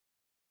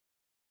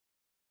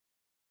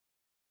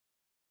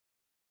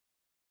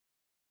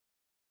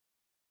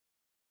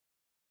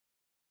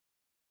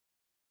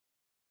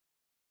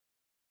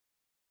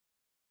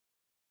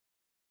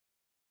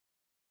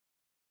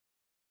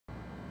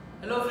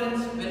Hello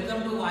friends,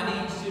 welcome to Vani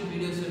Institute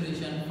Video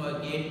Solution for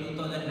GATE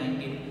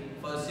 2019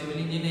 for Civil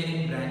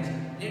Engineering branch.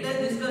 Let us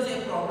discuss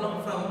a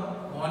problem from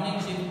morning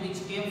shift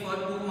which came for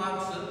 2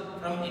 marks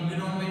from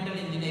Environmental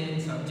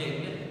Engineering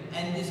subject,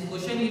 and this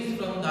question is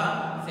from the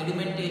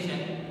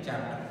sedimentation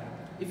chapter.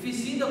 If we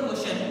see the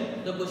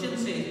question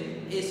says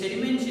a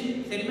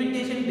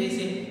sedimentation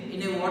basin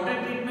in a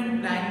water treatment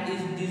plant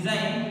is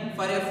designed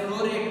for a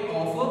flow rate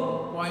of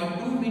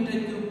 0.2 meter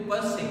cube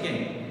per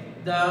second.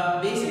 The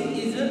basin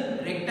is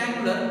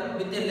rectangular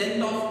with a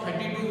length of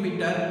 32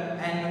 meter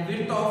and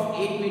width of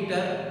 8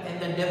 meter and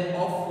the depth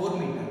of 4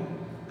 meter.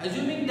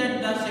 Assuming that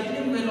the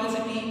settling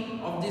velocity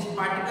of this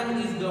particle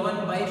is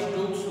governed by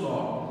Stokes'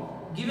 law,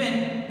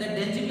 given the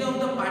density of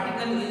the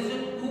particle is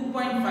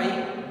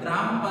 2.5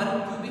 gram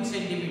per cubic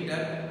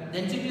centimeter,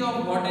 density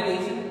of water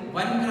is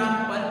 1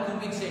 gram per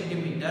cubic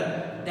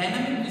centimeter,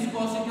 dynamic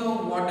viscosity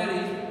of water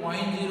is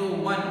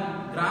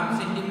 0.01 gram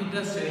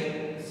centimeter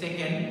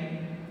second,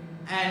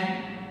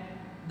 and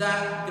the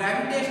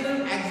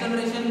gravitational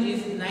acceleration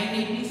is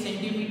 980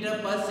 centimeter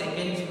per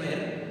second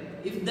square.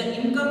 If the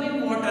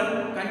incoming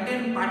water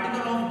contains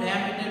particle of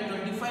diameter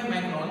 25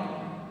 micron,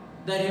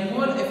 the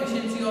removal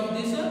efficiency of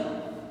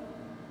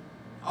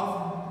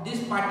this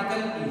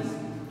particle is.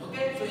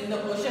 Okay, so in the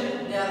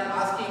question they are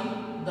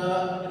asking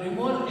the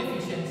removal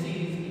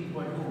efficiency is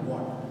equal to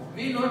what?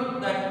 We note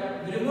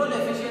that removal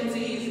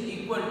efficiency is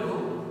equal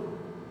to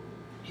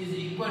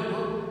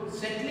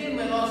settling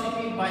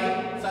velocity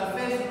by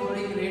surface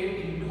loading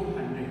rate into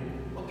 100.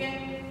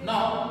 Okay.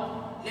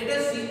 Now let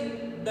us see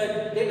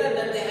the data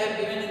that they have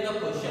given in the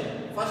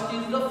question. First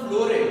is the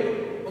flow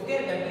rate.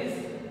 Okay, that is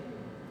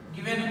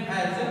given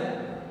as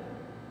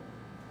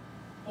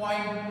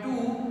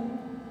 0.2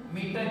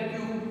 meter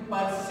cube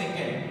per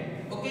second.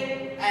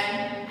 Okay,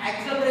 and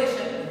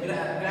acceleration,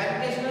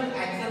 gravitational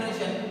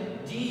acceleration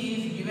G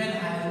is given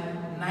as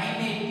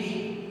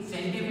 980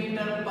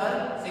 centimeter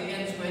per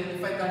second square.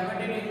 If I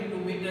convert it into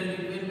meter,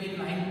 it will be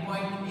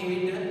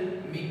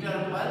 9.8 meter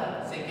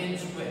per second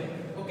square.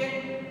 Okay,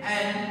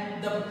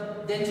 and the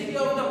density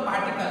of the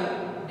particle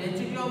is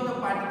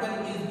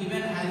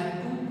given as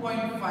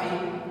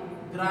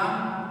 2.5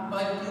 gram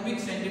per cubic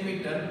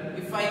centimeter.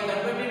 If I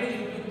convert it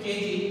into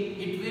kg,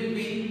 it will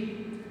be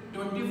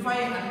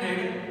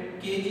 2500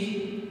 kg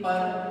per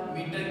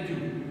meter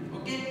cube.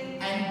 Okay,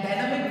 and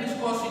dynamic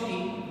viscosity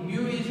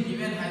mu is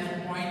given as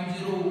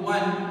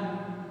 0.01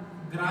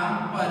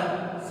 gram per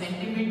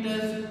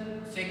centimeters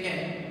second.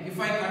 If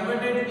I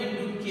convert it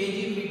into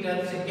kg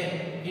meter second,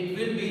 it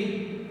will be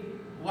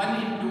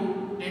 1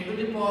 into 10 to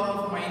the power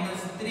of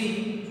minus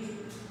 3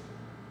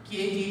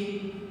 kg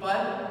per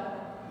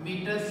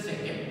meter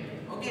second.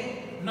 Okay.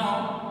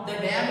 Now the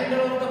diameter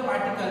of the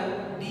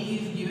particle d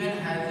is given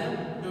as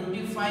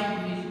 25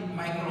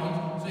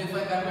 microns. So if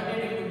I convert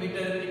it into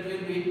meter, it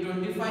will be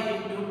 25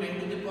 into 10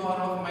 to the power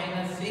of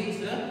minus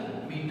 6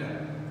 meter.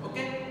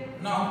 Okay.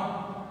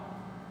 Now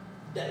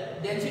the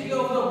density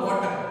of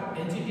water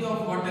is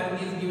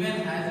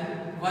given as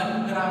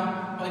 1 gram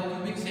per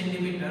cubic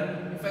centimeter.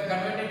 If I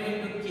convert it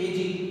into kg,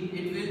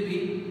 it will be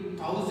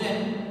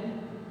 1000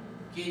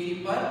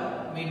 kg per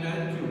meter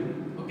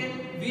cube. Okay,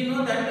 we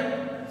know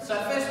that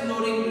surface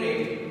loading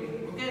rate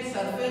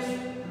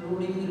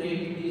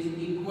is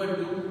equal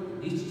to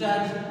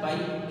discharge by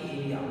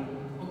area.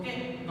 Okay,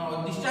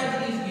 now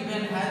discharge is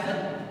given as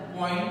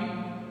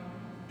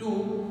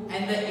 0.2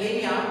 and the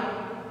area.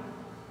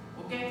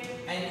 Okay,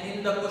 and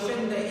in the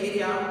question the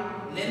area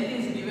length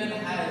is given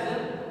as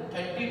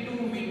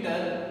 32 meter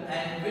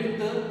and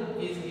width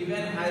is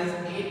given as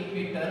 8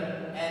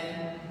 meter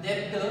and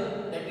depth,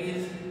 that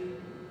is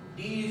d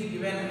is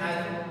given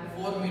as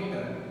 4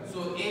 meter. So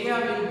area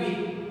will be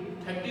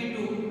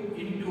 32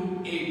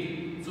 into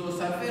 8. So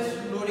surface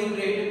loading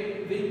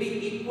rate will be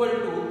equal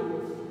to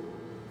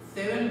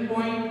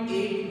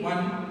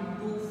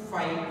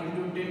 7.8125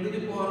 into 10 to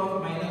the power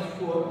of minus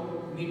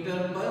 4 meter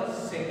per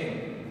second.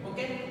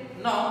 Okay.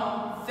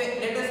 Now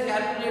let us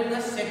calculate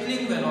the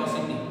settling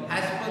velocity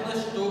as per the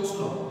Stokes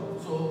law.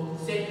 So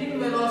settling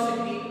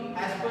velocity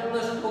as per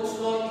the Stokes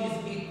law is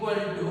equal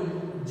to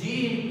G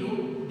into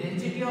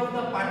density of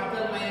the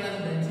particle minus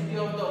density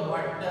of the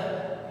water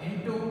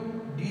into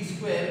d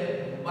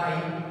square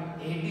by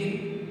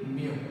 18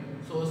 mu.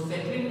 So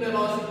settling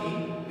velocity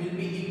will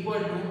be equal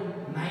to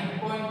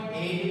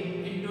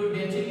 9.8 into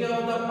density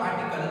of the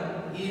particle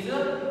is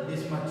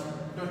this much,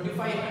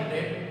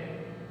 2500,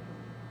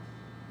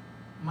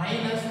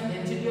 minus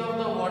density of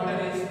the water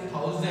is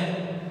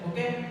 1000,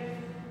 okay,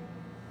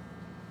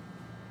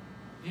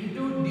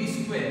 into d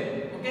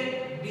square. Okay,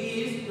 d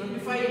is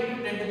 25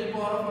 into 10 to the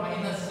power of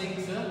minus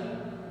 6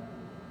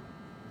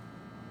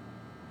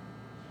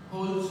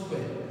 whole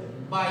square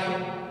by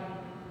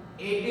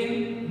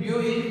 18 mu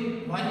is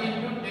 1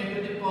 into 10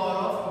 to the power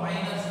of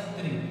minus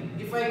 3.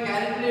 If I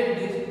calculate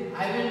this,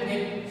 I will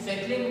get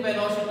settling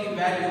velocity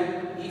value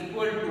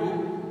equal to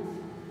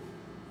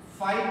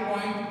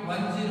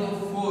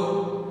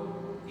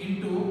 5.104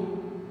 into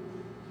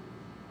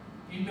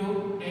 10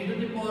 to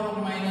the power of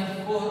minus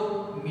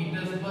 4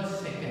 meters per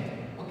second.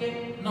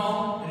 Okay.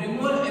 Now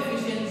removal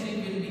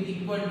efficiency will be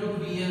equal to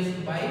Vs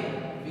by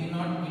V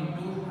naught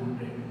into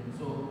 100.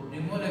 So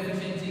removal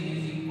efficiency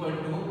is equal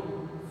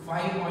to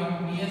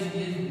 5. Vs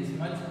is this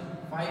much,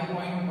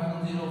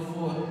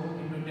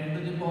 5.104 into 10 to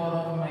the power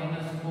of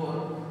minus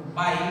 4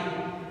 by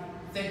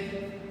set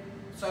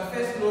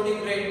surface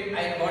loading rate.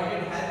 I got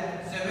it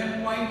as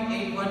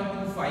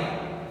 7.8125.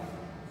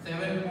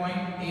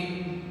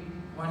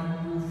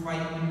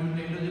 7.8125 into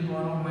 10 to the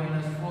power of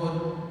minus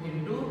 4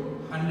 into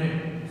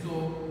 100. So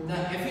the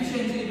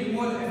efficiency,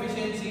 removal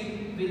efficiency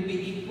will be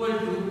equal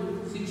to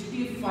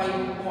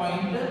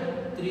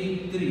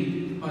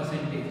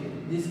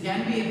 65.33%. This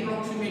can be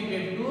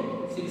approximated to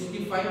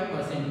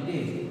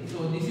 65%. So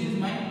this is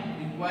my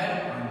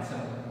required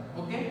answer.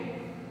 Okay.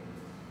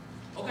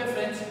 Okay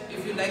friends,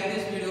 if you like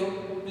this video,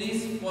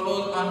 please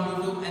follow on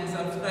YouTube and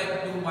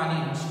subscribe to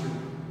Vani Institute.